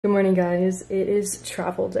Good morning, guys. It is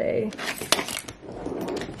travel day.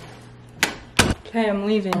 Okay, I'm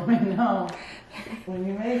leaving. I know. When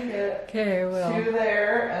you make it Okay, I will. to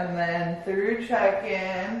there, and then through check-in,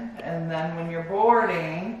 and then when you're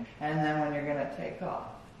boarding, and then when you're gonna take off.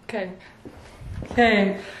 Okay.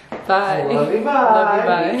 Okay. Bye. Love you, bye. Love you,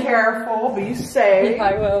 bye. Be careful. Be safe.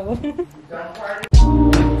 I will. Don't party.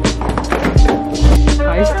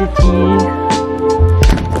 Hi, Sticky.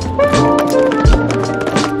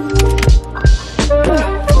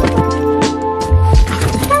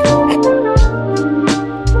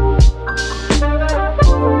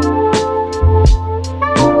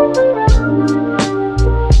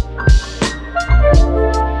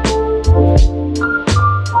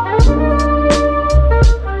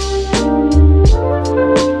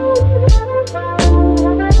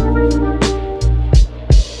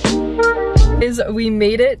 We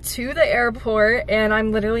made it to the airport and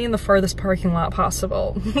I'm literally in the farthest parking lot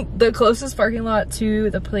possible. The closest parking lot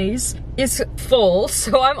to the place is full,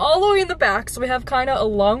 so I'm all the way in the back, so we have kind of a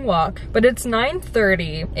long walk, but it's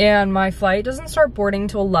 9:30 and my flight doesn't start boarding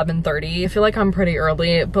till 11:30. I feel like I'm pretty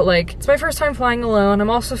early, but like it's my first time flying alone. I'm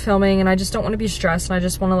also filming and I just don't want to be stressed and I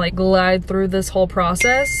just want to like glide through this whole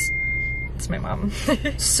process. It's my mom.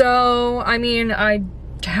 So I mean, I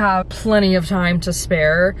have plenty of time to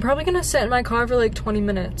spare. I'm probably gonna sit in my car for like 20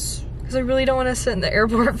 minutes because I really don't want to sit in the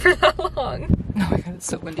airport for that long. Oh my god, it's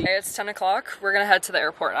so windy. Okay, it's 10 o'clock. We're gonna head to the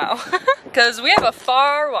airport now because we have a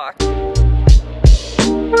far walk.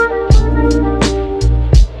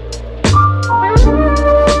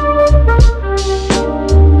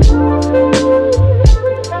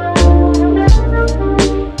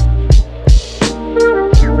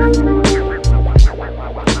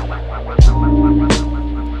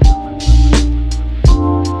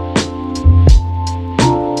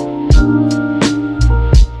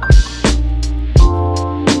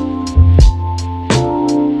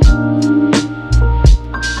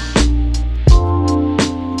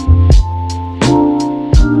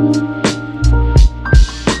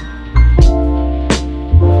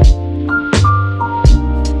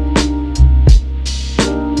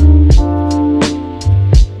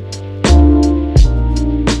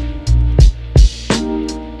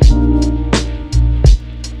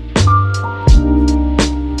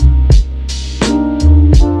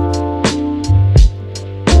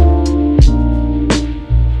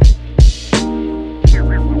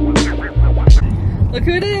 Look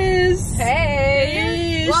who it is!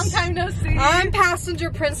 Hey! Long time no see. I'm passenger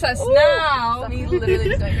princess now. Me literally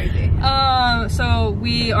just going crazy. So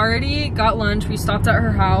we already got lunch. We stopped at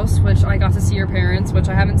her house, which I got to see her parents, which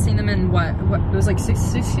I haven't seen them in what it was like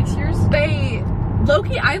six years?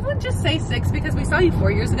 Low-key, I would just say 6 because we saw you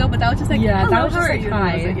 4 years ago, but that was just like, yeah, hello, that was just how are like you?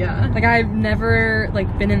 hi. Like, yeah. Like I've never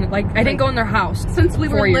like been in like I didn't go in their house Since we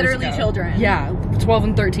were 4 years literally ago. children. Yeah, 12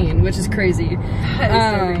 and 13, which is crazy. That is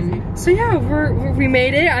so crazy. So yeah, we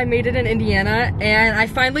made it. I made it in Indiana, and I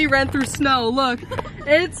finally ran through snow. Look,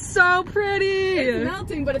 it's so pretty. It's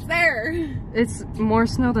melting, but it's there. It's more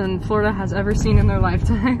snow than Florida has ever seen in their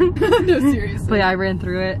lifetime. No, seriously. But yeah, I ran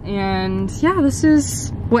through it, and yeah, this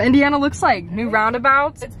is what Indiana looks like. New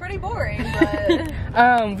roundabouts. It's pretty boring, but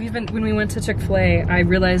When we went to Chick-fil-A, I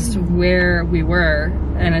realized where we were,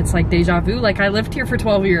 and it's like deja vu. Like I lived here for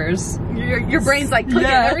 12 years. your brain's like clicking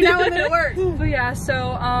every now and then it works. But yeah,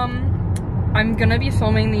 so I'm gonna be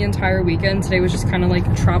filming the entire weekend. Today was just kind of like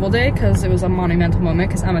a travel day because it was a monumental moment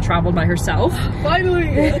because Emma traveled by herself.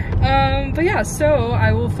 Finally. But yeah, so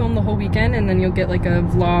I will film the whole weekend and then you'll get like a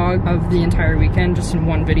vlog of the entire weekend just in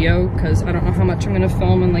one video because I don't know how much I'm gonna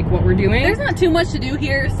film and like what we're doing. There's not too much to do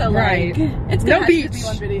here, so like, it's gonna No have beach. to be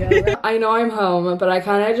one video. Right? I know I'm home, but I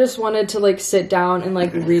kind of just wanted to like sit down and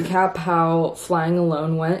like recap how flying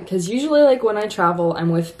alone went because usually like when I travel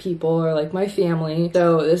I'm with people or like my family,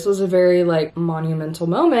 so this was a very like monumental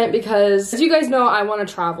moment because as you guys know I want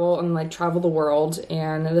to travel and like travel the world,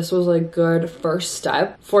 and this was a good first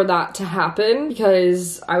step for that to happen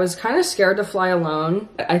because I was kind of scared to fly alone.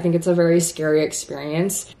 I think it's a very scary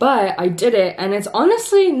experience, but I did it and it's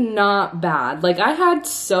honestly not bad. Like I had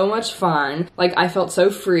so much fun. Like I felt so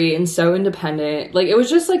free and so independent. Like it was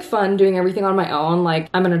just like fun doing everything on my own. Like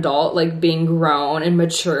I'm an adult, like being grown and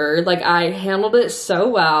mature. Like I handled it so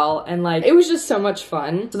well and like it was just so much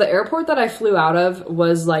fun. So the airport that I flew out of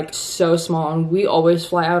was like so small and we always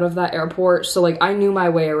fly out of that airport, so like I knew my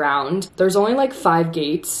way around. There's only like 5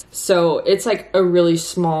 gates, so it's like a really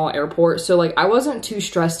small airport, so like I wasn't too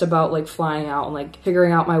stressed about like flying out and like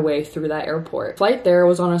figuring out my way through that airport. Flight there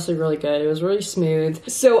was honestly really good. It was really smooth.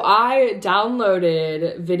 So I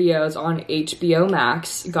downloaded videos on HBO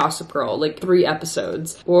Max, Gossip Girl, like 3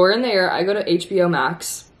 episodes. While we're in there, I go to HBO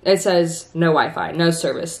Max it says no Wi-Fi, no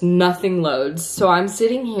service, nothing loads. So I'm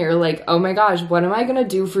sitting here like, oh my gosh, what am I gonna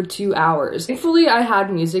do for 2 hours? Thankfully, I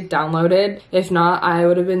had music downloaded. If not, I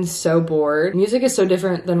would have been so bored. Music is so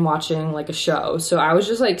different than watching like a show. So I was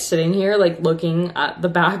just like sitting here like looking at the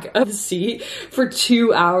back of the seat for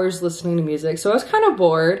 2 hours listening to music. So I was kind of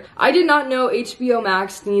bored. I did not know HBO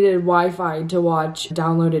Max needed Wi-Fi to watch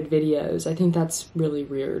downloaded videos. I think that's really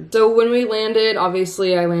weird. So when we landed,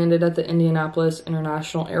 obviously I landed at the Indianapolis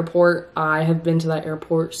International Airport. I have been to that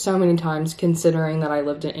airport so many times considering that I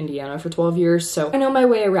lived in Indiana for 12 years. So I know my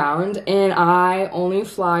way around, and I only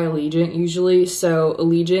fly Allegiant usually. So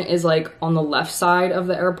Allegiant is like on the left side of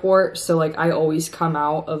the airport. So like I always come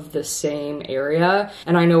out of the same area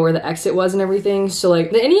and I know where the exit was and everything. So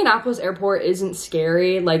like the Indianapolis airport isn't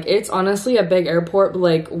scary. Like it's honestly a big airport, but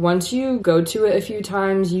like once you go to it a few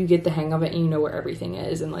times, you get the hang of it and you know where everything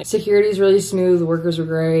is. And like security is really smooth, the workers were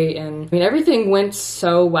great, and I mean everything went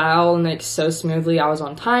so well and like so smoothly. I was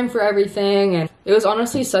on time for everything, and it was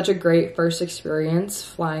honestly such a great first experience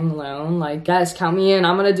flying alone. Like, guys, count me in,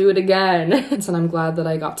 I'm gonna do it again. And I'm glad that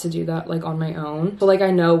I got to do that like on my own. So like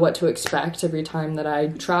I know what to expect every time that I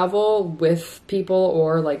travel with people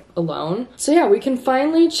or like alone. So yeah, we can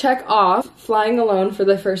finally check off flying alone for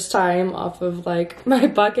the first time off of like my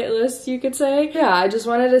bucket list, you could say. Yeah, I just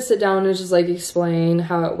wanted to sit down and just like explain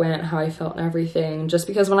how it went, how I felt and everything, just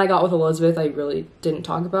because when I got with Elizabeth I really didn't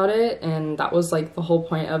talk about it, and that was like the whole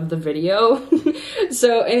point of the video.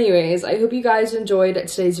 So anyways, I hope you guys enjoyed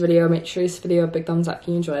today's video. Make sure you give this video a big thumbs up if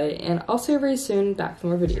you enjoy it, and I'll see you very soon back for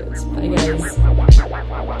more videos. Bye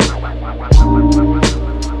guys.